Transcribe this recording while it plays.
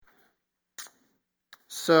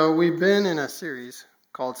So we've been in a series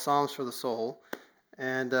called Psalms for the Soul,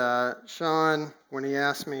 and Sean, when he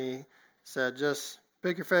asked me, said just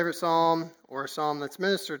pick your favorite psalm or a psalm that's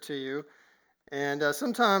ministered to you. And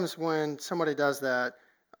sometimes when somebody does that,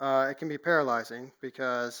 it can be paralyzing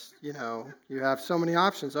because, you have so many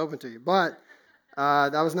options open to you. But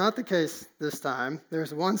that was not the case this time.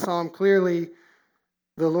 There's one psalm clearly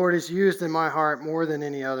the Lord has used in my heart more than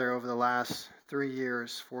any other over the last 3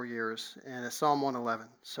 years, 4 years, and it's Psalm 111.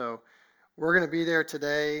 So we're going to be there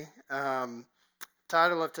today.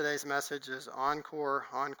 Title of today's message is Encore,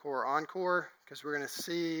 Encore, Encore, because we're going to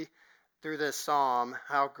see through this psalm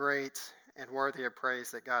how great and worthy of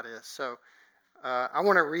praise that God is. So I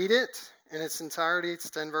want to read it in its entirety. It's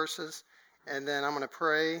 10 verses, and then I'm going to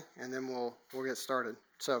pray, and then we'll get started.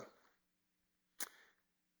 So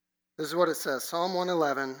this is what it says, Psalm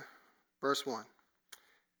 111, verse 1.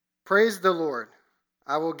 Praise the Lord.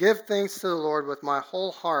 I will give thanks to the Lord with my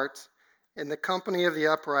whole heart in the company of the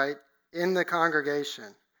upright in the congregation.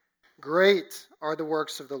 Great are the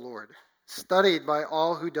works of the Lord, studied by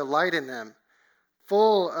all who delight in them.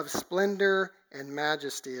 Full of splendor and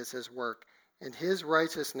majesty is his work, and his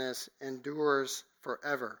righteousness endures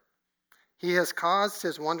forever. He has caused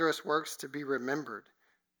his wondrous works to be remembered.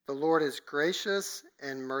 The Lord is gracious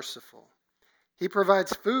and merciful. He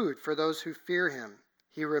provides food for those who fear him.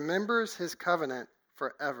 He remembers his covenant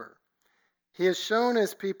forever. He has shown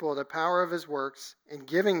his people the power of his works in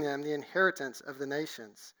giving them the inheritance of the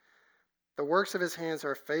nations. The works of his hands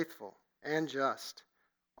are faithful and just.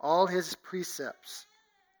 All his precepts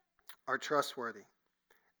are trustworthy.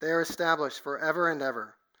 They are established forever and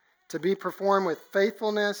ever, to be performed with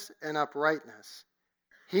faithfulness and uprightness.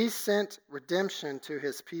 He sent redemption to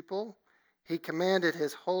his people. He commanded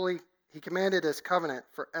his covenant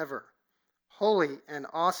forever. Holy and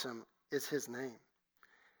awesome is his name.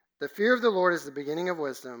 The fear of the Lord is the beginning of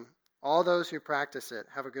wisdom. All those who practice it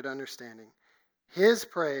have a good understanding. His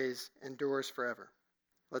praise endures forever.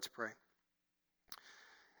 Let's pray.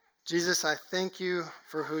 Jesus, I thank you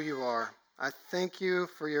for who you are. I thank you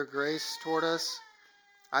for your grace toward us.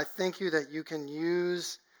 I thank you that you can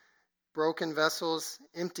use broken vessels,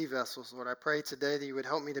 empty vessels. Lord, I pray today that you would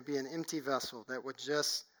help me to be an empty vessel that would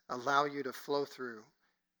just allow you to flow through.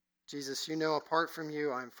 Jesus, you know apart from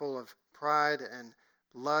you, I'm full of pride and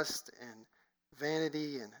lust and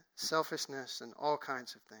vanity and selfishness and all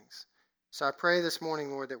kinds of things. So I pray this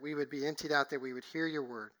morning, Lord, that we would be emptied out, that we would hear your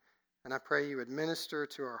word. And I pray you would minister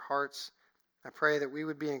to our hearts. I pray that we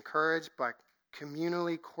would be encouraged by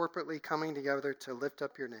communally, corporately coming together to lift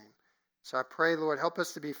up your name. So I pray, Lord, help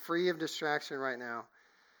us to be free of distraction right now.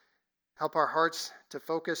 Help our hearts to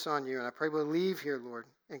focus on you. And I pray we'll leave here, Lord,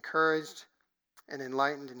 encouraged and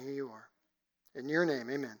enlightened in who you are. In your name,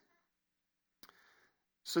 amen.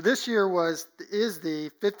 So this year is the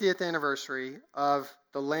 50th anniversary of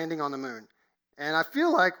the landing on the moon. And I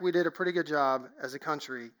feel like we did a pretty good job as a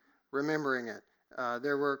country remembering it.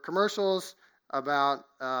 There were commercials about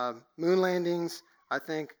moon landings. I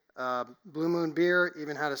think Blue Moon Beer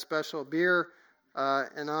even had a special beer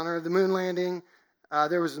in honor of the moon landing.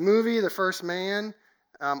 There was a movie, The First Man.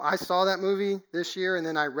 I saw that movie this year, and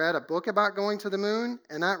then I read a book about going to the moon,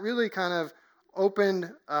 and that really kind of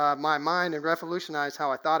opened my mind and revolutionized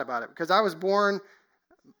how I thought about it, because I was born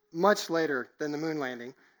much later than the moon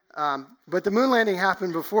landing. But the moon landing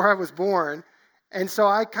happened before I was born, and so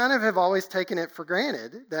I kind of have always taken it for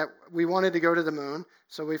granted that we wanted to go to the moon,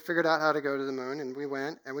 so we figured out how to go to the moon, and we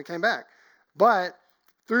went, and we came back. But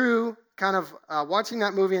through kind of watching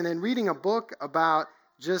that movie and then reading a book about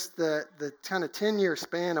just the kind of 10-year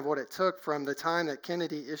span of what it took from the time that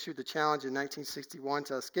Kennedy issued the challenge in 1961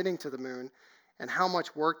 to us getting to the moon and how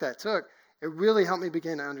much work that took, it really helped me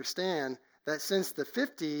begin to understand that since the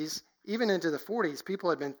 50s, even into the 40s,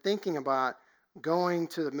 people had been thinking about going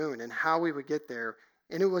to the moon and how we would get there.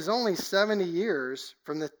 And it was only 70 years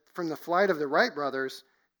from the flight of the Wright brothers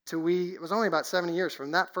it was only about 70 years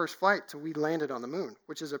from that first flight till we landed on the moon,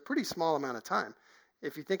 which is a pretty small amount of time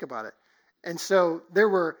if you think about it. And so there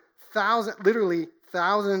were literally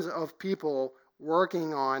thousands of people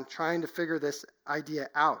working on trying to figure this idea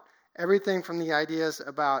out. Everything from the ideas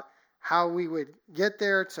about how we would get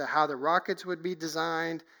there to how the rockets would be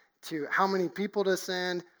designed to how many people to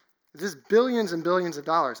send. Just billions and billions of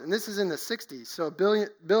dollars. And this is in the 60s. So $1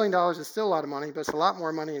 billion is still a lot of money, but it's a lot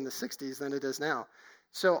more money in the 60s than it is now.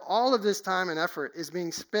 So all of this time and effort is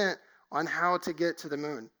being spent on how to get to the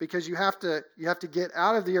moon, because you have to get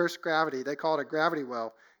out of the Earth's gravity. They call it a gravity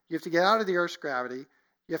well. You have to get out of the Earth's gravity.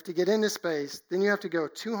 You have to get into space. Then you have to go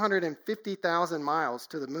 250,000 miles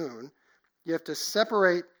to the moon. You have to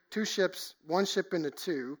separate one ship into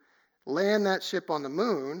two. land that ship on the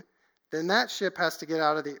moon, then that ship has to get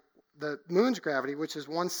out of the moon's gravity, which is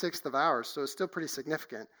 1/6 of ours, so it's still pretty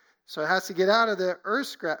significant. So it has to get out of the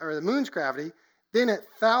the moon's gravity. Then at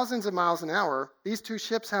thousands of miles an hour, these two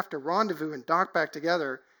ships have to rendezvous and dock back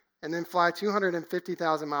together and then fly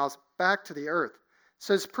 250,000 miles back to the Earth.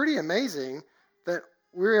 So it's pretty amazing that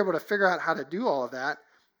we were able to figure out how to do all of that.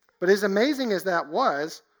 But as amazing as that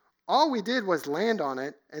was, all we did was land on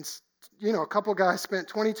it, and a couple guys spent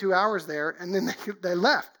 22 hours there, and then they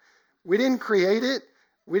left. We didn't create it.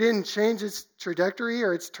 We didn't change its trajectory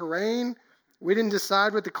or its terrain. We didn't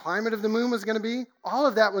decide what the climate of the moon was going to be. All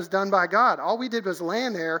of that was done by God. All we did was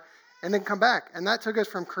land there and then come back. And that took us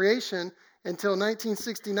from creation until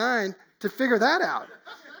 1969 to figure that out.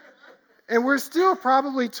 And we're still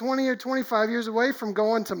probably 20 or 25 years away from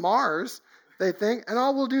going to Mars, they think. And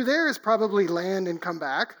all we'll do there is probably land and come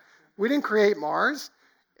back. We didn't create Mars.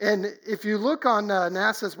 And if you look on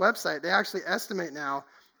NASA's website, they actually estimate now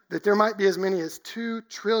that there might be as many as 2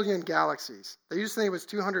 trillion galaxies. They used to think it was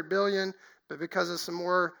 200 billion, but because of some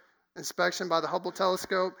more inspection by the Hubble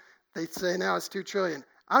telescope, they say now it's 2 trillion.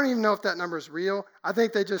 I don't even know if that number is real. I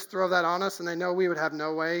think they just throw that on us, and they know we would have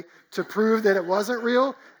no way to prove that it wasn't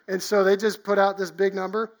real, and so they just put out this big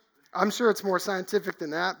number. I'm sure it's more scientific than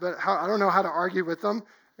that, but I don't know how to argue with them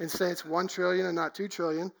and say it's 1 trillion and not 2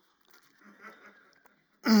 trillion.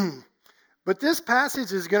 But this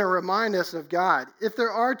passage is going to remind us of God. If there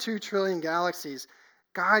are 2 trillion galaxies,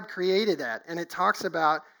 God created that, and it talks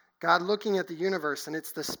about God looking at the universe, and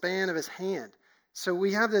it's the span of his hand. So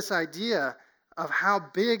we have this idea of how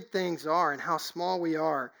big things are and how small we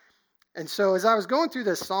are. And so as I was going through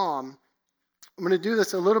this psalm, I'm going to do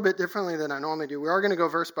this a little bit differently than I normally do. We are going to go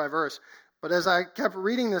verse by verse. But as I kept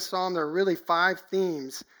reading this psalm, there are really 5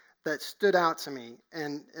 themes that stood out to me.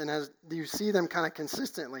 And as you see them kind of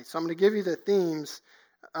consistently. So I'm going to give you the themes.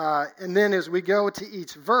 And then as we go to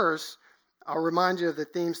each verse, I'll remind you of the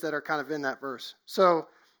themes that are kind of in that verse. So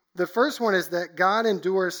the first one is that God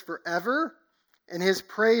endures forever, and his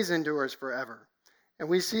praise endures forever. And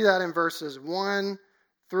we see that in verses 1,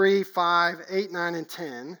 3, 5, 8, 9, and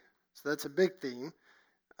 10. So that's a big theme.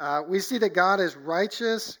 We see that God is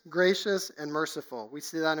righteous, gracious, and merciful. We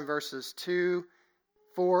see that in verses 2,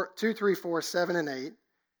 3, 4, 7, and 8.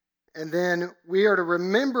 And then we are to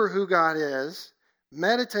remember who God is,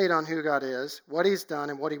 meditate on who God is, what he's done,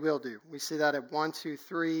 and what he will do. We see that at 1, 2,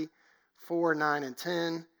 3, 4, 9, and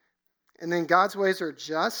 10. And then God's ways are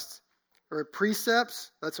just, or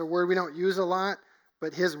precepts. That's a word we don't use a lot,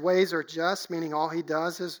 but his ways are just, meaning all he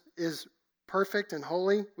does is perfect and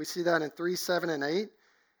holy. We see that in 3, 7, and 8.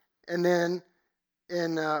 And then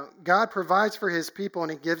God provides for his people,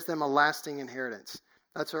 and he gives them a lasting inheritance.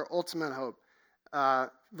 That's our ultimate hope.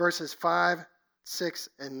 Verses 5, 6,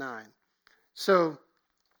 and 9. So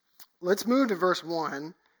let's move to verse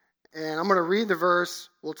 1. And I'm going to read the verse.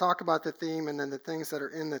 We'll talk about the theme and then the things that are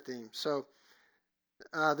in the theme. So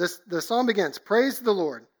the psalm begins, praise the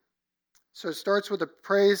Lord. So it starts with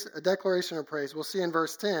a declaration of praise. We'll see in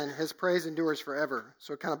verse 10, his praise endures forever.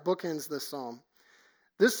 So it kind of bookends this psalm.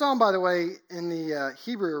 This psalm, by the way, in the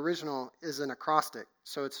Hebrew original is an acrostic.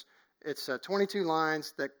 So it's 22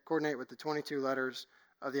 lines that coordinate with the 22 letters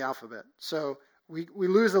of the alphabet. So we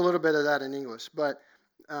lose a little bit of that in English, but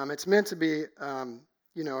it's meant to be an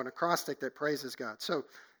acrostic that praises God. So it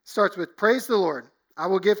starts with, praise the Lord. I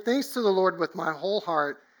will give thanks to the Lord with my whole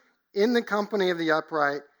heart in the company of the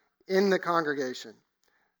upright, in the congregation.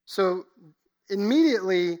 So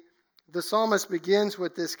immediately, the psalmist begins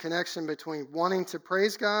with this connection between wanting to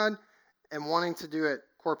praise God and wanting to do it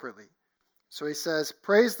corporately. So he says,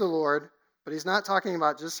 praise the Lord, but he's not talking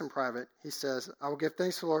about just in private. He says, I will give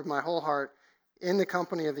thanks to the Lord with my whole heart in the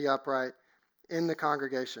company of the upright, in the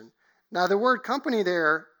congregation. Now, the word company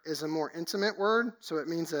there is a more intimate word, so it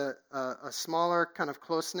means a smaller, kind of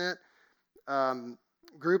close-knit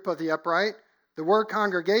group of the upright. The word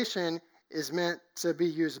congregation is meant to be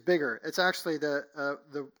used bigger. It's actually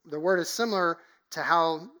the word is similar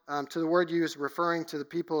to to the word used referring to the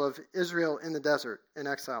people of Israel in the desert in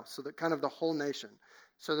exile. So that kind of the whole nation.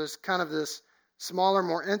 So there's kind of this smaller,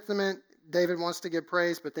 more intimate. David wants to give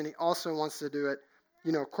praise, but then he also wants to do it,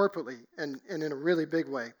 corporately and in a really big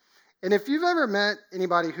way. And if you've ever met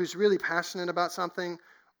anybody who's really passionate about something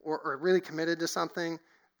or really committed to something,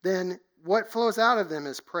 then what flows out of them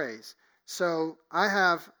is praise. So I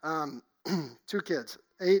have 2 kids,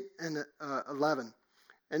 8 and 11.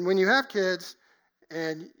 And when you have kids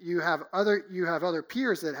and you have other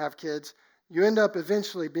peers that have kids, you end up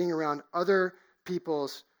eventually being around other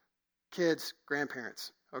people's kids'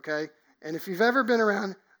 grandparents, okay? And if you've ever been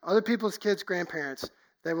around other people's kids' grandparents,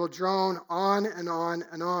 They will drone on and on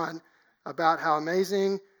and on about how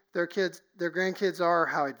amazing their grandkids are,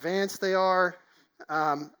 how advanced they are.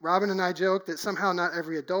 Robin and I joke that somehow not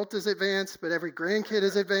every adult is advanced, but every grandkid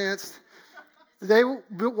is advanced.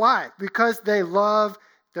 Why? Because they love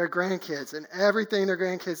their grandkids, and everything their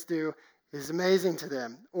grandkids do is amazing to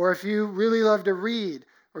them. Or if you really love to read,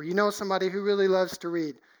 or you know somebody who really loves to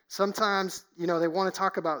read, sometimes, they want to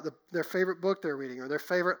talk about their favorite book they're reading or their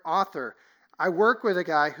favorite author. I work with a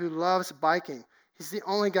guy who loves biking. He's the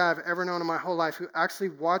only guy I've ever known in my whole life who actually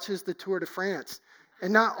watches the Tour de France.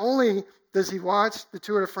 And not only does he watch the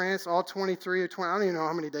Tour de France, all 23 or 20, I don't even know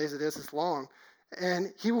how many days it is, it's long.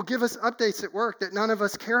 And he will give us updates at work that none of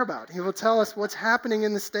us care about. He will tell us what's happening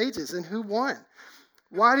in the stages and who won.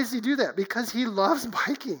 Why does he do that? Because he loves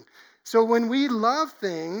biking. So when we love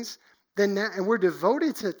things, and we're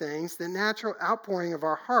devoted to things, the natural outpouring of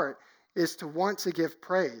our heart is to want to give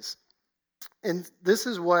praise. And this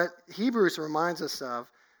is what Hebrews reminds us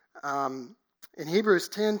of. In Hebrews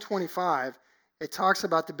 10:25, it talks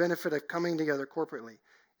about the benefit of coming together corporately.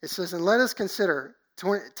 It says, and let us consider,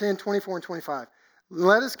 10:24 and 25,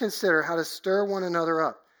 let us consider how to stir one another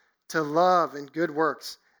up to love and good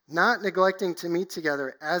works, not neglecting to meet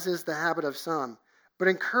together, as is the habit of some, but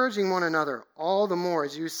encouraging one another all the more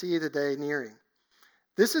as you see the day nearing.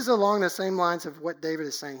 This is along the same lines of what David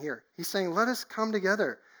is saying here. He's saying, let us come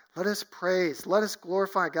together. Let us praise. Let us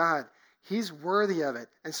glorify God. He's worthy of it.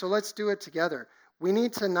 And so let's do it together. We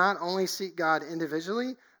need to not only seek God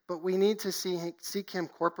individually, but we need to seek Him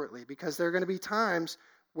corporately, because there are going to be times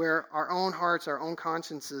where our own hearts, our own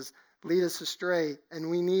consciences lead us astray, and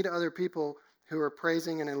we need other people who are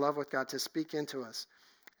praising and in love with God to speak into us.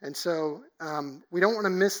 And so we don't want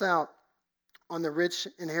to miss out on the rich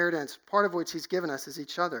inheritance, part of which He's given us is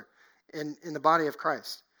each other in the body of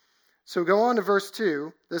Christ. So go on to verse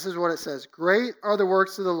 2. This is what it says. Great are the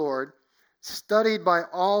works of the Lord, studied by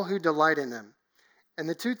all who delight in them. And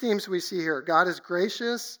the two themes we see here, God is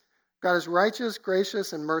gracious, God is righteous,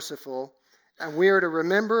 gracious, and merciful. And we are to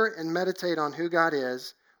remember and meditate on who God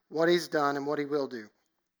is, what He's done, and what He will do.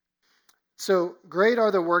 So great are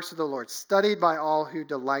the works of the Lord, studied by all who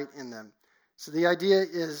delight in them. So the idea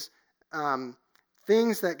is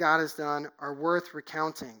things that God has done are worth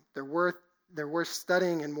recounting. They're worth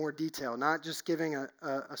studying in more detail, not just giving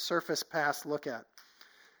a surface pass look at.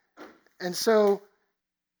 And so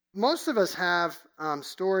most of us have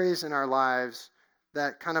stories in our lives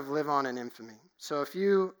that kind of live on in infamy. So if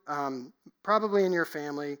you, probably in your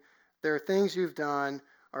family, there are things you've done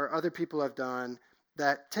or other people have done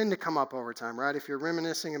that tend to come up over time, right? If you're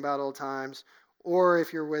reminiscing about old times, or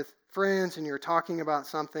if you're with friends and you're talking about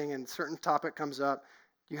something and a certain topic comes up,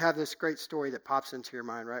 you have this great story that pops into your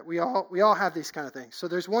mind, right? We all have these kind of things. So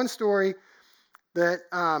there's one story that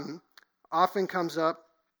often comes up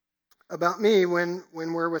about me when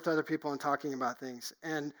we're with other people and talking about things.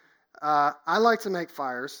 And I like to make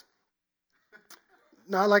fires.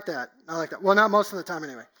 Not like that. Well, not most of the time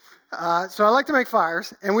anyway. So I like to make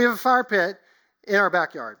fires, and we have a fire pit in our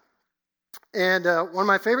backyard. And one of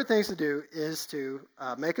my favorite things to do is to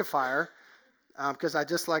make a fire, because I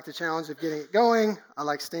just like the challenge of getting it going. I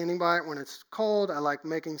like standing by it when it's cold. I like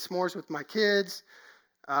making s'mores with my kids.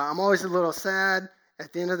 I'm always a little sad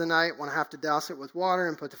at the end of the night when I have to douse it with water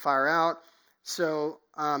and put the fire out. So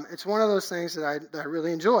it's one of those things that I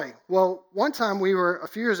really enjoy. Well, one time a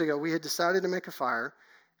few years ago, we had decided to make a fire,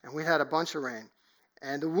 and we had a bunch of rain.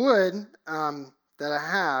 And the wood that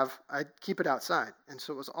I have, I keep it outside. And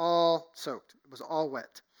so it was all soaked. It was all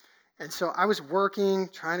wet. And so I was working,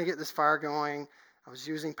 trying to get this fire going. I was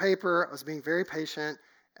using paper. I was being very patient.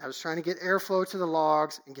 I was trying to get airflow to the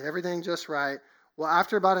logs and get everything just right. Well,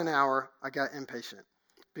 after about an hour, I got impatient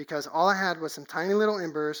because all I had was some tiny little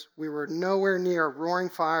embers. We were nowhere near a roaring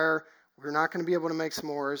fire. We were not going to be able to make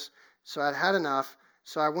s'mores. So I'd had enough.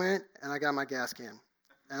 So I went and I got my gas can.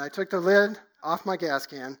 And I took the lid off my gas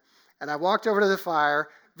can, and I walked over to the fire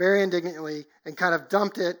very indignantly and kind of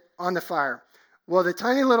dumped it on the fire. Well, the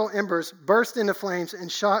tiny little embers burst into flames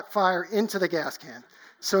and shot fire into the gas can.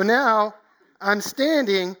 So now I'm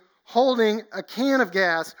standing holding a can of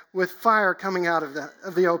gas with fire coming out of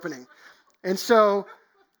the opening. And so,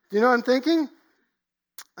 you know what I'm thinking?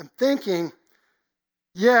 I'm thinking,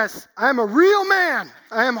 yes, I'm a real man.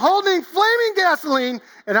 I am holding flaming gasoline,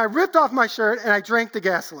 and I ripped off my shirt and I drank the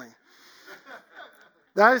gasoline.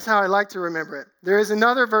 That is how I like to remember it. There is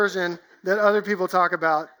another version that other people talk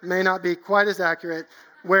about, may not be quite as accurate,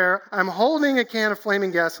 where I'm holding a can of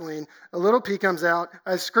flaming gasoline, a little pea comes out,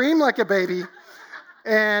 I scream like a baby,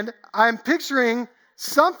 and I'm picturing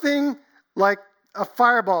something like a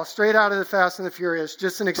fireball straight out of the Fast and the Furious,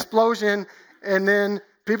 just an explosion, and then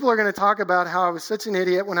people are going to talk about how I was such an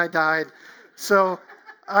idiot when I died. So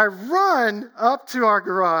I run up to our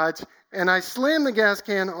garage, and I slam the gas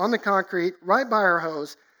can on the concrete right by our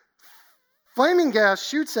hose. Flaming gas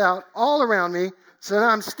shoots out all around me, so now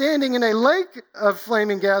I'm standing in a lake of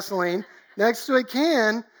flaming gasoline next to a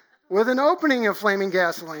can with an opening of flaming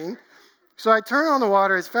gasoline. So I turn on the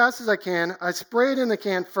water as fast as I can. I spray it in the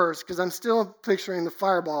can first because I'm still picturing the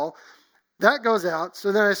fireball. That goes out.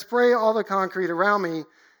 So then I spray all the concrete around me.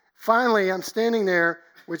 Finally, I'm standing there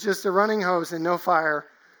with just a running hose and no fire.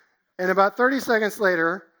 And about 30 seconds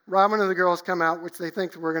later, Robin and the girls come out, which they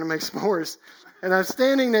think we're going to make s'mores. And I'm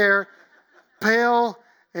standing there, pale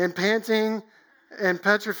and panting and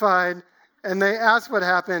petrified. And they ask what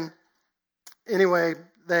happened. Anyway,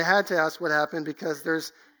 they had to ask what happened because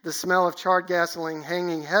there's the smell of charred gasoline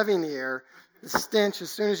hanging heavy in the air. The stench, as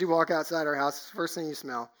soon as you walk outside our house, it's the first thing you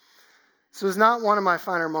smell. So it's not one of my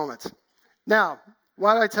finer moments. Now,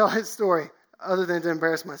 why do I tell this story other than to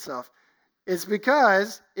embarrass myself? It's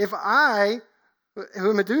because if I, who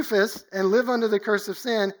am a doofus and live under the curse of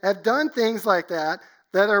sin, have done things like that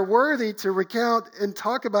are worthy to recount and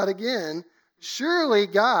talk about again, surely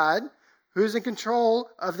God, who's in control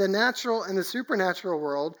of the natural and the supernatural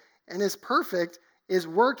world and is perfect, is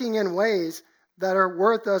working in ways that are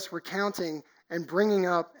worth us recounting and bringing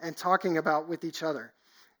up and talking about with each other.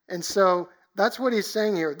 And so that's what he's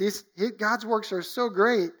saying here. God's works are so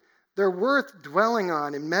great, they're worth dwelling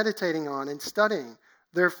on and meditating on and studying.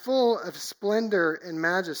 They're full of splendor and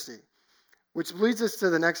majesty, which leads us to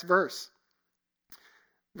the next verse.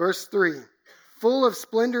 Verse 3, full of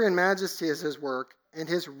splendor and majesty is his work, and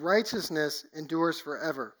his righteousness endures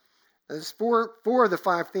forever. There's four of the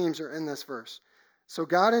 5 themes are in this verse. So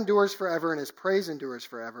God endures forever, and his praise endures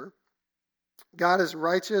forever. God is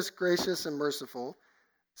righteous, gracious, and merciful.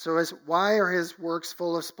 So why are his works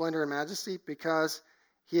full of splendor and majesty? Because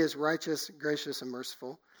he is righteous, gracious, and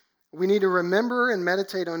merciful. We need to remember and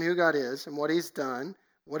meditate on who God is and what he's done,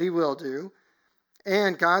 what he will do,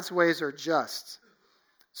 and God's ways are just.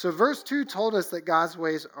 So verse 2 told us that God's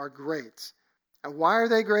ways are great. And why are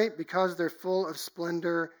they great? Because they're full of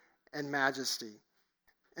splendor and majesty.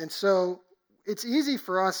 And so it's easy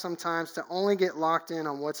for us sometimes to only get locked in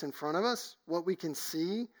on what's in front of us, what we can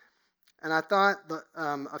see. And I thought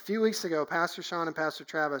a few weeks ago, Pastor Sean and Pastor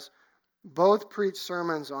Travis both preached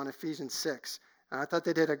sermons on Ephesians 6. And I thought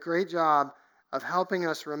they did a great job of helping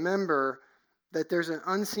us remember that there's an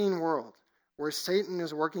unseen world where Satan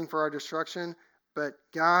is working for our destruction, but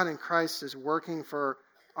God and Christ is working for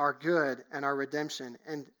our good and our redemption.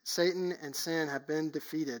 And Satan and sin have been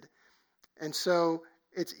defeated. And so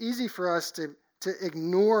it's easy for us to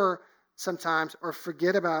ignore sometimes or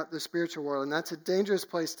forget about the spiritual world. And that's a dangerous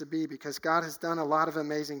place to be because God has done a lot of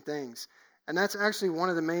amazing things. And that's actually one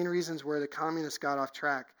of the main reasons where the communists got off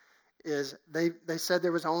track is they said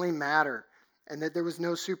there was only matter and that there was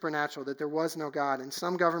no supernatural, that there was no God. And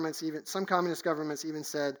some communist governments even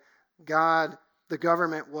said God, the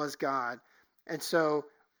government was God. And so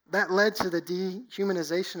that led to the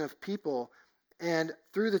dehumanization of people. And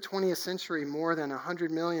through the 20th century, more than 100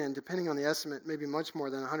 million, depending on the estimate, maybe much more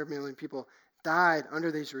than 100 million people died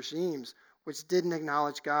under these regimes, which didn't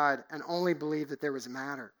acknowledge God and only believed that there was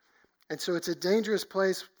matter. And so it's a dangerous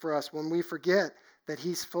place for us when we forget that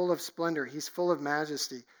he's full of splendor, he's full of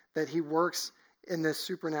majesty, that he works in this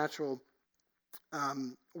supernatural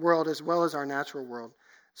world as well as our natural world.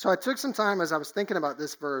 So I took some time as I was thinking about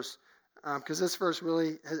this verse, because this verse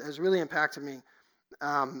really has really impacted me,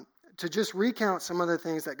 to just recount some of the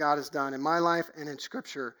things that God has done in my life and in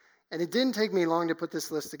Scripture. And it didn't take me long to put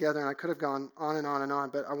this list together, and I could have gone on and on and on,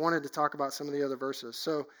 but I wanted to talk about some of the other verses.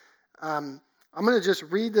 So I'm going to just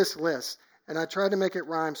read this list, and I tried to make it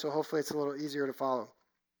rhyme, so hopefully it's a little easier to follow.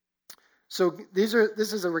 So this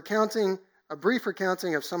is a brief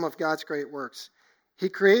recounting of some of God's great works. He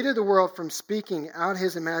created the world from speaking out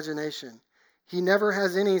his imagination. He never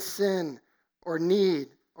has any sin or need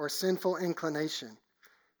or sinful inclination.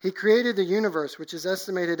 He created the universe, which is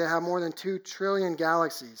estimated to have more than 2 trillion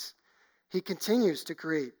galaxies. He continues to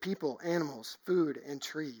create people, animals, food, and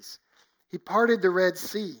trees. He parted the Red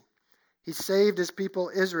Sea. He saved his people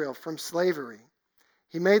Israel from slavery.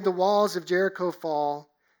 He made the walls of Jericho fall.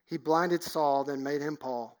 He blinded Saul, then made him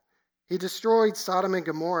Paul. He destroyed Sodom and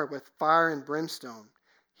Gomorrah with fire and brimstone.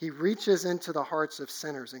 He reaches into the hearts of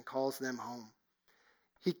sinners and calls them home.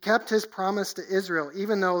 He kept his promise to Israel,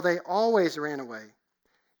 even though they always ran away.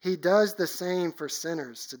 He does the same for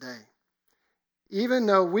sinners today. Even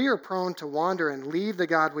though we are prone to wander and leave the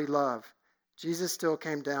God we love, Jesus still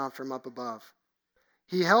came down from up above.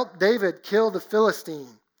 He helped David kill the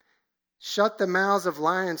Philistine, shut the mouths of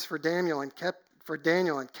lions for Daniel, and kept for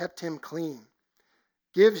Daniel and kept him clean.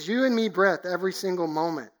 Gives you and me breath every single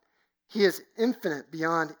moment. He is infinite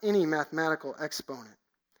beyond any mathematical exponent.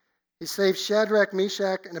 He saved Shadrach,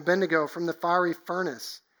 Meshach, and Abednego from the fiery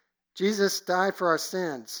furnace. Jesus died for our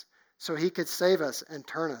sins so he could save us and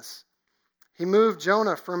turn us. He moved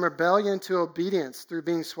Jonah from rebellion to obedience through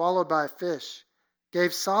being swallowed by a fish.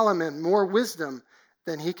 Gave Solomon more wisdom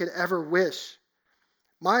than he could ever wish.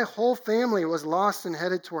 My whole family was lost and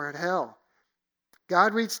headed toward hell.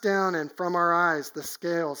 God reached down and from our eyes the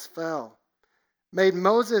scales fell. Made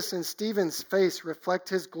Moses and Stephen's face reflect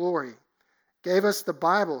his glory. Gave us the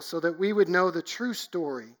Bible so that we would know the true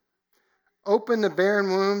story. Opened the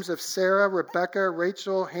barren wombs of Sarah, Rebecca,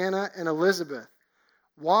 Rachel, Hannah, and Elizabeth.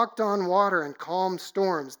 Walked on water and calmed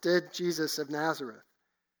storms, did Jesus of Nazareth.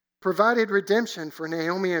 Provided redemption for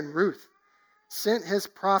Naomi and Ruth. Sent his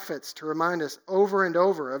prophets to remind us over and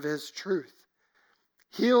over of his truth.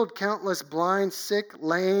 Healed countless blind, sick,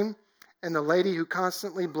 lame, and the lady who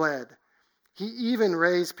constantly bled. He even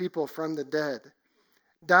raised people from the dead.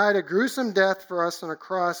 Died a gruesome death for us on a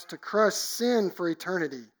cross to crush sin for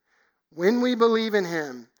eternity. When we believe in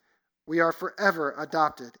him, we are forever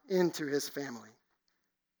adopted into his family.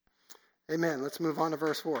 Amen. Let's move on to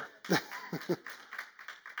verse 4.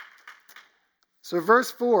 So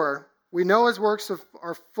verse 4, we know his works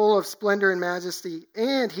are full of splendor and majesty,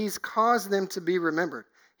 and he's caused them to be remembered.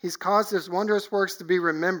 He's caused his wondrous works to be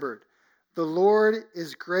remembered. The Lord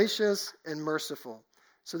is gracious and merciful.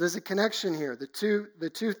 So there's a connection here. The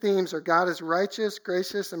two themes are God is righteous,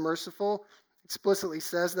 gracious, and merciful. Explicitly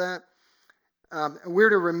says that. We're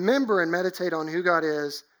to remember and meditate on who God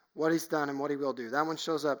is, what he's done, and what he will do. That one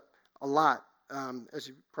shows up a lot. As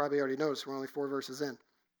you probably already noticed, we're only 4 verses in.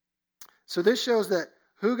 So this shows that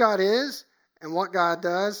who God is and what God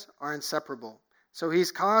does are inseparable. So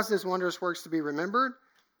he's caused his wondrous works to be remembered.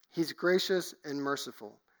 He's gracious and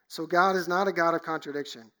merciful. So God is not a God of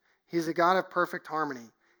contradiction. He's a God of perfect harmony.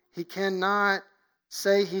 He cannot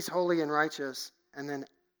say he's holy and righteous and then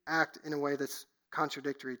act in a way that's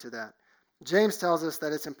contradictory to that. James tells us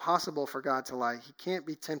that it's impossible for God to lie. He can't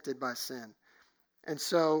be tempted by sin. And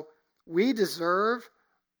so we deserve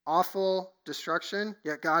awful destruction,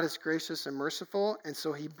 yet God is gracious and merciful, and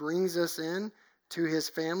so he brings us in to his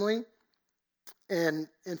family. And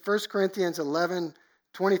in 1 Corinthians 11,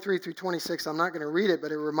 23 through 26, I'm not going to read it,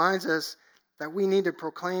 but it reminds us that we need to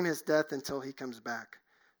proclaim his death until he comes back.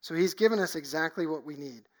 So he's given us exactly what we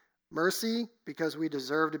need. Mercy, because we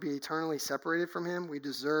deserve to be eternally separated from him. We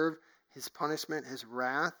deserve his punishment, his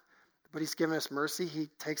wrath. But he's given us mercy. He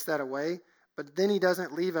takes that away. But then he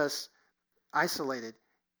doesn't leave us isolated.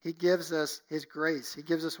 He gives us his grace. He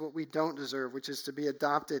gives us what we don't deserve, which is to be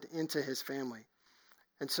adopted into his family.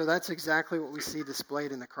 And so that's exactly what we see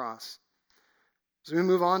displayed in the cross. As we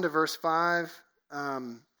move on to verse 5, I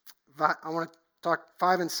want to talk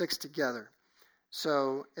 5 and 6 together.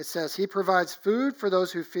 So it says, he provides food for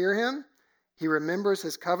those who fear him. He remembers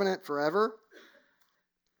his covenant forever.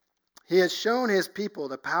 He has shown his people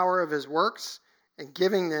the power of his works and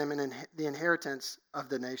giving them the inheritance of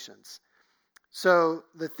the nations. So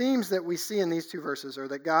the themes that we see in these 2 verses are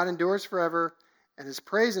that God endures forever and his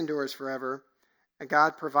praise endures forever, and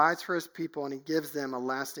God provides for his people and he gives them a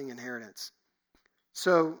lasting inheritance.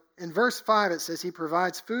 So in verse 5 it says he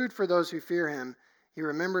provides food for those who fear him. He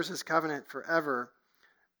remembers his covenant forever.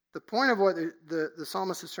 The point of what the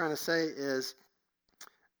psalmist is trying to say is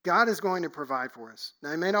God is going to provide for us.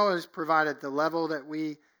 Now, he may not always provide at the level that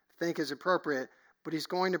we think is appropriate, but he's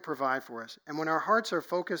going to provide for us. And when our hearts are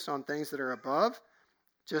focused on things that are above,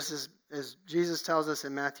 just as Jesus tells us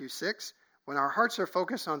in Matthew 6, when our hearts are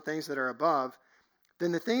focused on things that are above,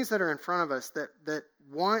 then the things that are in front of us that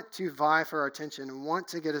want to vie for our attention and want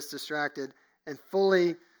to get us distracted and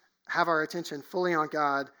fully have our attention fully on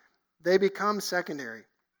God, they become secondary.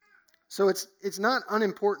 So it's not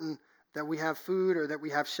unimportant that we have food or that we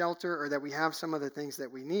have shelter or that we have some of the things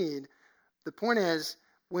that we need. The point is,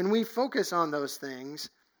 when we focus on those things,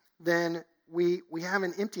 then we have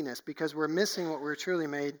an emptiness because we're missing what we're truly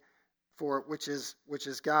made for, which is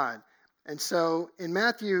God. And so in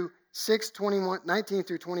Matthew 6:19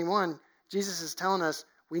 through 21, Jesus is telling us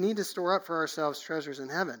we need to store up for ourselves treasures in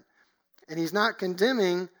heaven. And he's not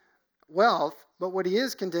condemning wealth, but what he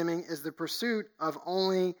is condemning is the pursuit of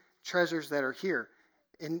only treasures that are here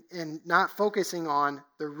and not focusing on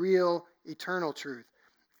the real eternal truth.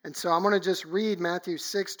 And so I'm going to just read Matthew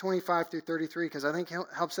 6:25 through 33 because I think it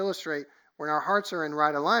helps illustrate when our hearts are in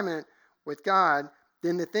right alignment with God,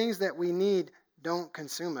 then the things that we need don't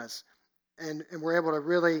consume us. And we're able to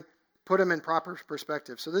really put them in proper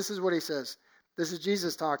perspective. So this is what he says. This is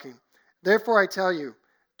Jesus talking. Therefore I tell you,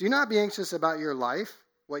 Do not be anxious about your life,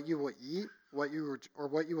 what you will eat, what you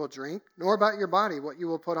will drink, nor about your body, what you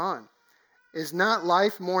will put on. Is not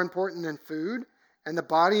life more important than food, and the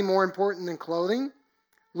body more important than clothing?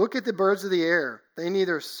 Look at the birds of the air. They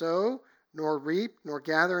neither sow, nor reap, nor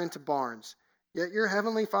gather into barns, yet your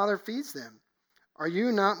heavenly Father feeds them. Are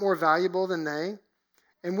you not more valuable than they?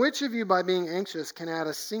 And which of you, by being anxious, can add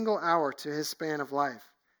a single hour to his span of life?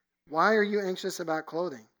 Why are you anxious about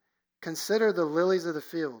clothing? Consider the lilies of the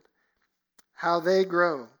field, how they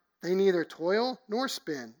grow. They neither toil nor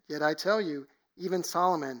spin. Yet I tell you, even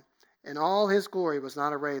Solomon in all his glory was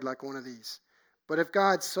not arrayed like one of these. But if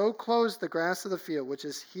God so clothes the grass of the field, which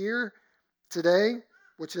is here today,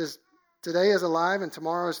 which is today is alive and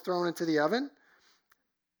tomorrow is thrown into the oven,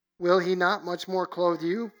 will he not much more clothe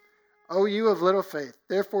you, O you of little faith?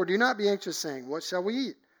 Therefore do not be anxious, saying, what shall we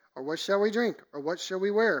eat? Or what shall we drink? Or what shall we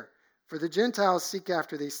wear? For the Gentiles seek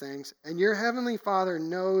after these things, and your heavenly Father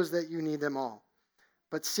knows that you need them all.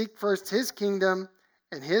 But seek first his kingdom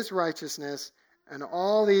and his righteousness, and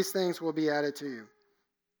all these things will be added to you.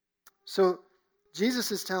 So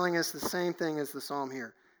Jesus is telling us the same thing as the psalm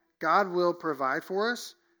here. God will provide for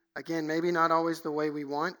us. Again, maybe not always the way we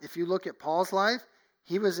want. If you look at Paul's life,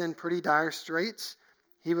 he was in pretty dire straits.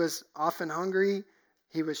 He was often hungry.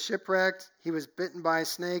 He was shipwrecked. He was bitten by a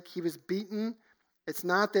snake. He was beaten. It's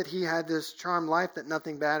not that he had this charmed life that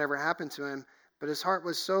nothing bad ever happened to him, but his heart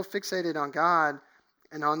was so fixated on God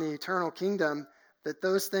and on the eternal kingdom that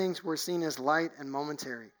those things were seen as light and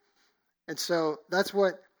momentary. And so that's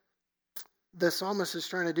what the psalmist is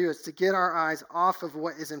trying to do, is to get our eyes off of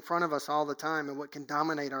what is in front of us all the time and what can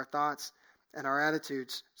dominate our thoughts and our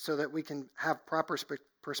attitudes, so that we can have proper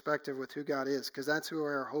perspective with who God is, because that's who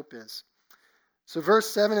our hope is. So verse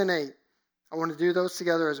 7 and 8, I want to do those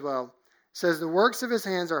together as well. It says, the works of his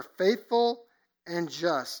hands are faithful and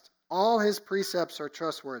just. All his precepts are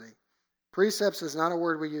trustworthy. Precepts is not a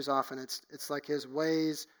word we use often. It's like his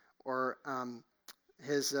ways, or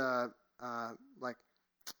his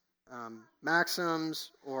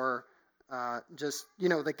maxims, or just,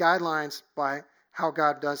 the guidelines by how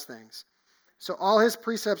God does things. So all his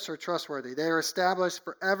precepts are trustworthy. They are established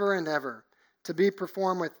forever and ever, to be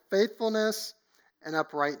performed with faithfulness and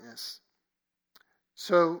uprightness.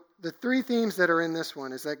 So the three themes that are in this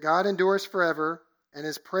one is that God endures forever, and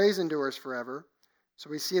his praise endures forever. So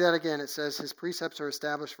we see that again. It says his precepts are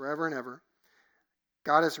established forever and ever.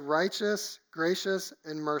 God is righteous, gracious,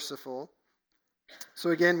 and merciful. So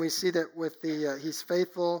again, we see that with he's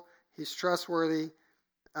faithful, he's trustworthy,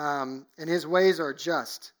 and his ways are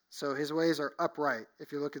just. So his ways are upright.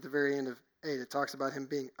 If you look at the very end of 8, it talks about him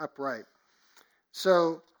being upright.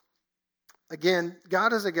 So again,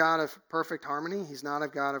 God is a God of perfect harmony. He's not a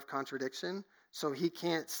God of contradiction. So he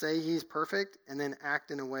can't say he's perfect and then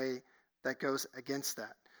act in a way that goes against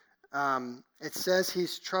that. It says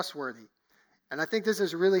he's trustworthy. And I think this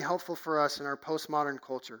is really helpful for us in our postmodern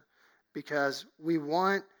culture, because we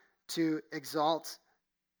want to exalt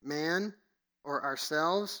man or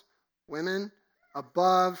ourselves, women,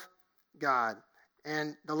 above God.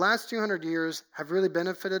 And the last 200 years have really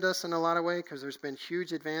benefited us in a lot of ways, because there's been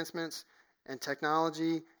huge advancements in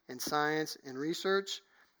technology, in science, in research.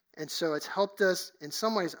 And so it's helped us in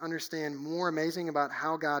some ways understand more amazing about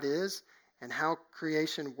how God is and how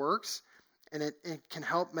creation works. And it can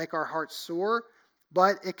help make our hearts soar,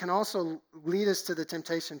 but it can also lead us to the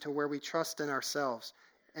temptation to where we trust in ourselves.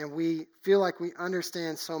 And we feel like we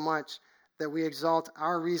understand so much that we exalt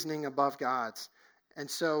our reasoning above God's. And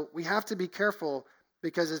so we have to be careful,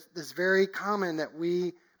 because it's very common that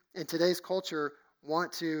we, in today's culture,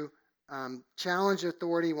 want to challenge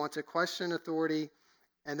authority, want to question authority,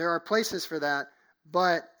 and there are places for that.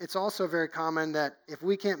 But it's also very common that if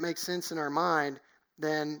we can't make sense in our mind,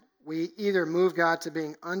 then we either move God to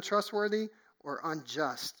being untrustworthy or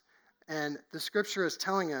unjust. And the scripture is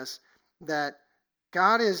telling us that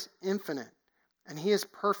God is infinite, and he is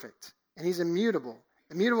perfect, and he's immutable.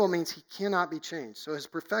 Immutable means he cannot be changed. So his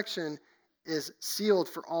perfection is sealed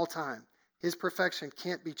for all time. His perfection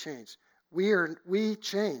can't be changed. We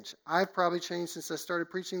change. I've probably changed since I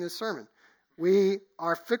started preaching this sermon. We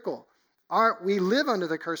are fickle. We live under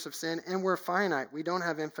the curse of sin, and we're finite. We don't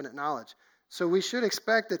have infinite knowledge. So we should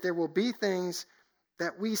expect that there will be things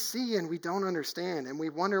that we see and we don't understand, and we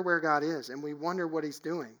wonder where God is, and we wonder what he's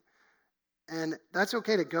doing. And that's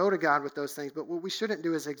okay to go to God with those things, but what we shouldn't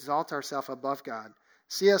do is exalt ourselves above God.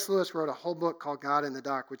 C.S. Lewis wrote a whole book called God in the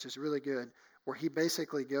Dock, which is really good, where he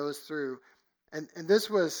basically goes through, and this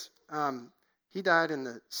was, he died in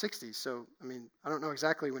the 60s, so, I don't know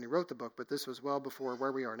exactly when he wrote the book, but this was well before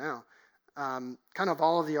where we are now. Kind of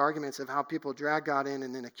all of the arguments of how people drag God in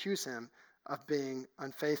and then accuse him of being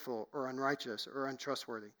unfaithful or unrighteous or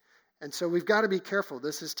untrustworthy. And so we've got to be careful.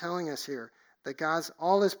 This is telling us here that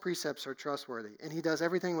all his precepts are trustworthy, and he does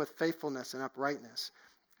everything with faithfulness and uprightness.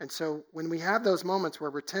 And so when we have those moments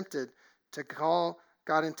where we're tempted to call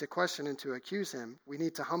God into question and to accuse him, we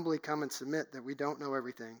need to humbly come and submit that we don't know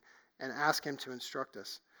everything and ask him to instruct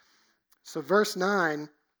us. So verse 9,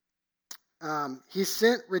 he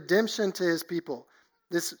sent redemption to his people.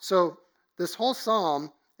 This whole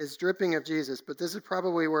psalm is dripping of Jesus, but this is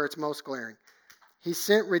probably where it's most glaring. He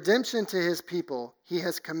sent redemption to his people. He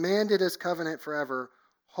has commanded his covenant forever.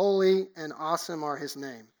 Holy and awesome are his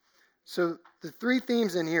name. So the three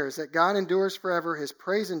themes in here is that God endures forever, his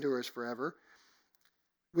praise endures forever.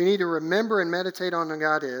 We need to remember and meditate on who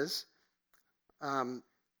God is, and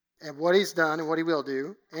what he's done and what he will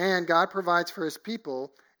do. And God provides for his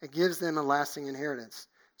people and gives them a lasting inheritance.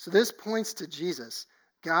 So this points to Jesus.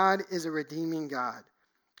 God is a redeeming God.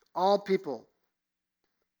 All people,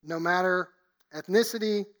 no matter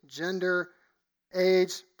ethnicity, gender,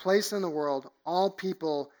 age, place in the world, all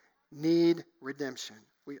people need redemption.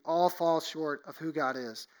 We all fall short of who God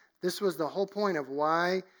is. This was the whole point of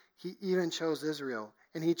why he even chose Israel.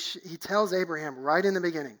 And he tells Abraham right in the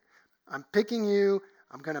beginning, I'm picking you,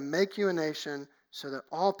 I'm going to make you a nation so that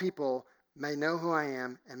all people may know who I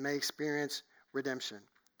am and may experience redemption.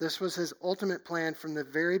 This was his ultimate plan from the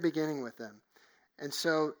very beginning with them. And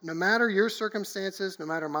so no matter your circumstances, no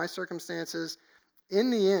matter my circumstances,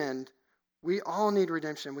 in the end, we all need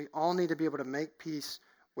redemption. We all need to be able to make peace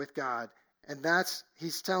with God. And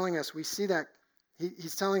he's telling us, we see that,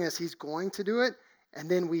 he's telling us he's going to do it, and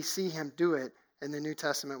then we see him do it in the New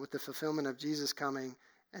Testament with the fulfillment of Jesus coming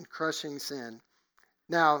and crushing sin.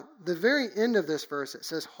 Now, the very end of this verse, it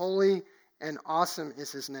says, holy and awesome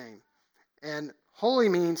is his name. And holy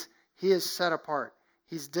means he is set apart.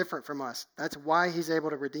 He's different from us. That's why he's able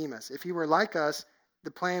to redeem us. If he were like us,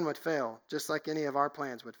 the plan would fail, just like any of our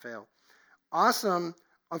plans would fail. Awesome,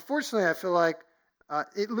 unfortunately, I feel like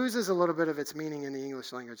it loses a little bit of its meaning in the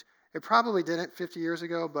English language. It probably didn't 50 years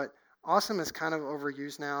ago, but awesome is kind of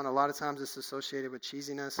overused now, and a lot of times it's associated with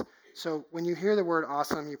cheesiness. So when you hear the word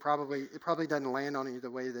awesome, it probably doesn't land on you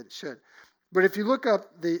the way that it should. But if you look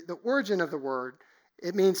up the origin of the word,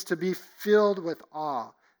 it means to be filled with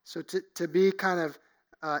awe. So to be kind of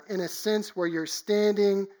in a sense where you're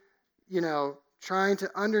standing, trying to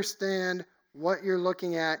understand what you're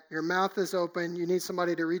looking at. Your mouth is open. You need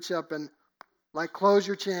somebody to reach up and close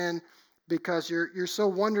your chin because you're so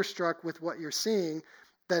wonderstruck with what you're seeing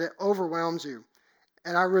that it overwhelms you.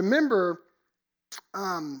 And I remember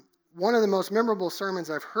one of the most memorable sermons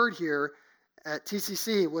I've heard here at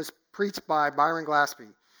TCC was preached by Byron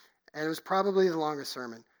Glaspie. And it was probably the longest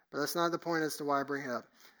sermon, but that's not the point as to why I bring it up.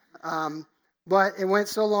 But it went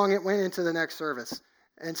so long, it went into the next service.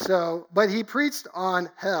 And so, but he preached on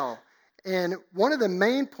hell. And one of the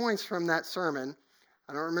main points from that sermon,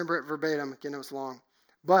 I don't remember it verbatim, again, it was long,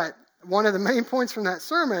 but one of the main points from that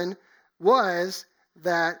sermon was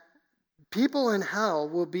that people in hell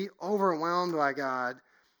will be overwhelmed by God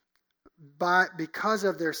because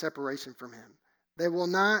of their separation from him. They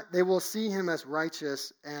will see him as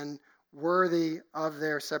righteous and worthy of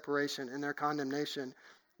their separation and their condemnation.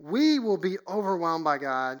 We will be overwhelmed by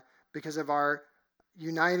God because of our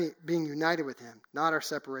being united with him, not our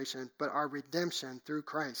separation, but our redemption through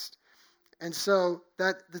Christ. And so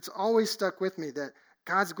that's always stuck with me, that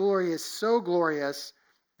God's glory is so glorious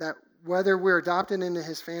that whether we're adopted into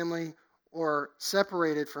his family or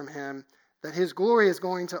separated from him, that his glory is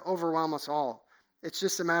going to overwhelm us all. It's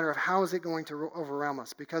just a matter of how is it going to overwhelm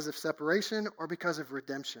us, because of separation or because of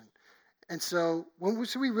redemption. And so when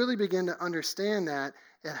we really begin to understand that,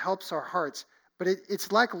 it helps our hearts. But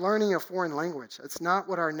it's like learning a foreign language. It's not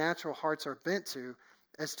what our natural hearts are bent to,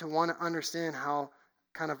 as to want to understand how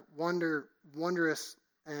kind of wondrous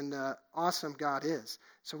and awesome God is.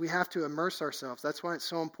 So we have to immerse ourselves. That's why it's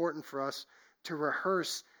so important for us to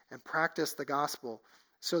rehearse and practice the gospel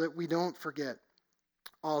so that we don't forget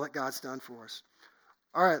all that God's done for us.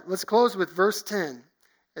 All right, let's close with verse 10.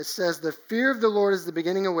 It says, "The fear of the Lord is the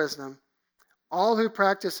beginning of wisdom. All who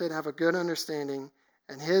practice it have a good understanding,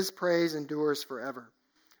 and his praise endures forever."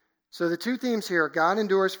 So the two themes here, God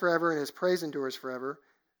endures forever and his praise endures forever.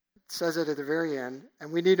 It says it at the very end.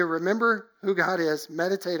 And we need to remember who God is,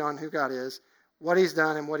 meditate on who God is, what he's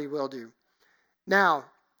done, and what he will do. Now,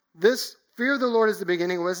 this fear of the Lord is the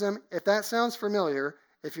beginning of wisdom. If that sounds familiar,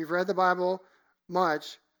 if you've read the Bible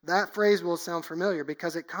much, that phrase will sound familiar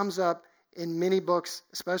because it comes up in many books,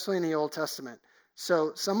 especially in the Old Testament.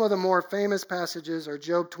 So some of the more famous passages are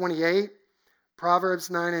Job 28, Proverbs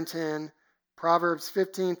 9 and 10, Proverbs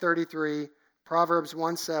 15:33, Proverbs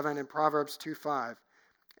 1:7 and Proverbs 2:5.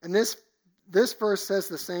 And this verse says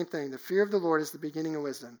the same thing. The fear of the Lord is the beginning of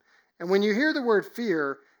wisdom. And when you hear the word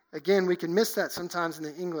fear, again, we can miss that sometimes in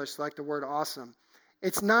the English, like the word awesome.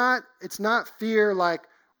 It's not fear like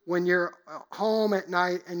when you're home at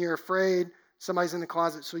night and you're afraid somebody's in the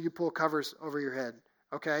closet, so you pull covers over your head.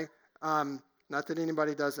 Okay? Not that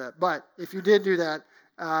anybody does that. But if you did do that,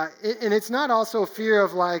 and it's not also fear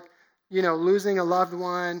of like, losing a loved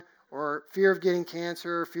one, or fear of getting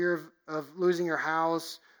cancer, fear of losing your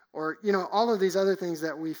house, or, all of these other things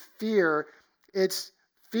that we fear. It's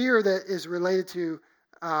fear that is related to,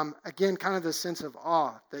 again, kind of the sense of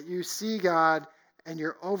awe, that you see God and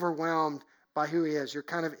you're overwhelmed by who he is. You're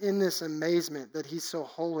kind of in this amazement that he's so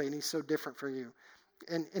holy and he's so different from you.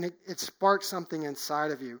 And it sparks something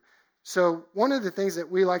inside of you. So one of the things that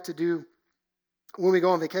we like to do when we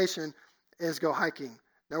go on vacation is go hiking.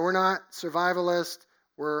 Now, we're not survivalists.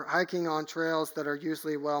 We're hiking on trails that are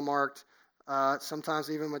usually well marked.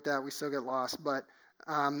 Sometimes even with that, we still get lost. But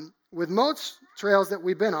with most trails that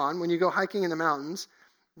we've been on, when you go hiking in the mountains,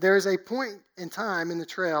 there's a point in time in the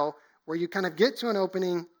trail where you kind of get to an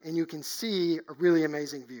opening and you can see a really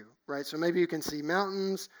amazing view, right? So maybe you can see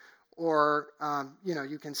mountains, or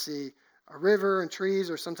you can see a river and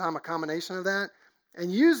trees, or sometimes a combination of that.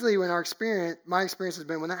 And usually when my experience has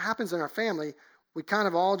been when that happens in our family, we kind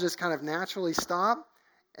of all just kind of naturally stop,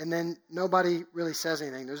 and then nobody really says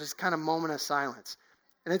anything. There's this kind of moment of silence.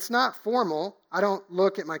 And it's not formal. I don't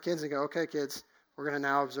look at my kids and go, okay, kids, we're going to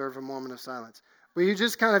now observe a moment of silence. But you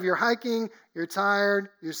just you're hiking, you're tired,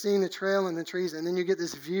 you're seeing the trail and the trees, and then you get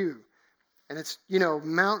this view. And it's,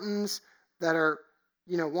 mountains that are,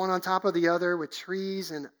 one on top of the other with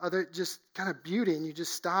trees and other just kind of beauty, and you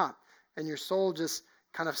just stop. And your soul just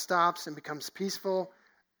kind of stops and becomes peaceful,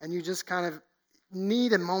 and you just kind of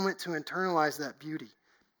need a moment to internalize that beauty.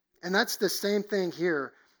 And that's the same thing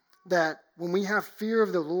here, that when we have fear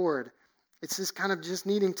of the Lord, it's this kind of just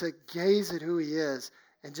needing to gaze at who he is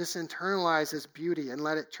and just internalize his beauty and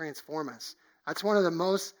let it transform us. That's one of the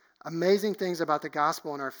most amazing things about the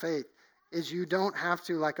gospel and our faith, is you don't have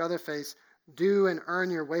to, like other faiths, do and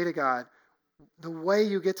earn your way to God. The way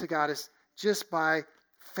you get to God is just by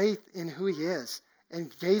faith in who he is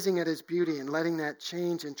and gazing at his beauty and letting that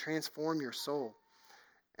change and transform your soul.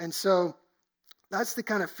 And so that's the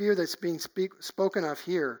kind of fear that's being spoken of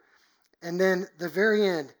here. And then the very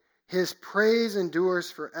end, his praise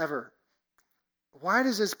endures forever. Why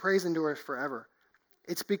does his praise endure forever?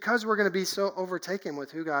 It's because we're going to be so overtaken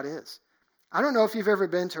with who God is. I don't know if you've ever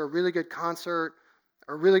been to a really good concert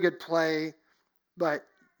or a really good play, but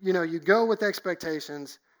you go with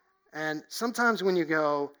expectations, and sometimes when you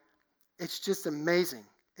go, it's just amazing.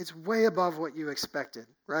 It's way above what you expected,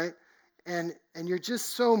 right? And you're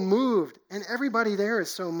just so moved, and everybody there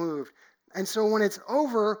is so moved. And so when it's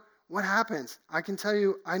over, what happens? I can tell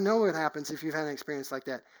you, I know what happens if you've had an experience like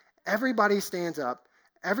that. Everybody stands up,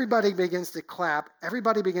 everybody begins to clap,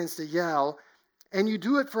 everybody begins to yell, and you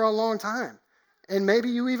do it for a long time. And maybe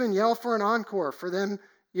you even yell for an encore, for them,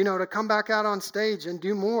 to come back out on stage and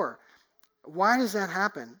do more. Why does that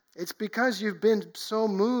happen? It's because you've been so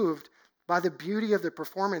moved by the beauty of the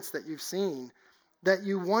performance that you've seen, that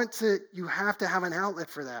you have to have an outlet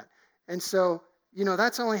for that. And so,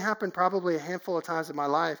 that's only happened probably a handful of times in my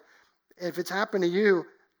life. If it's happened to you,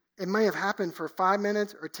 it may have happened for 5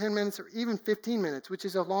 minutes or 10 minutes or even 15 minutes, which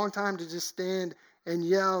is a long time to just stand and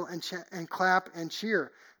yell and clap and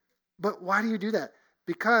cheer. But why do you do that?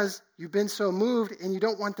 Because you've been so moved and you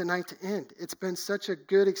don't want the night to end. It's been such a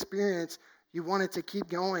good experience. You want it to keep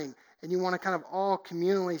going, and you want to kind of all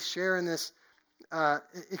communally share in this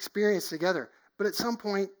experience together. But at some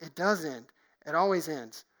point, it does end. It always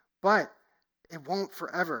ends. But it won't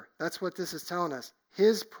forever. That's what this is telling us.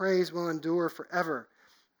 His praise will endure forever.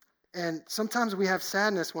 And sometimes we have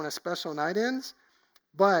sadness when a special night ends,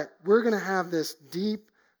 but we're going to have this deep,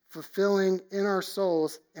 fulfilling in our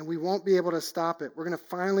souls, and we won't be able to stop it. We're going to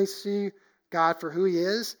finally see God for who he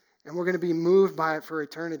is, and we're going to be moved by it for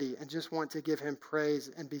eternity and just want to give him praise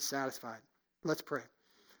and be satisfied. Let's pray.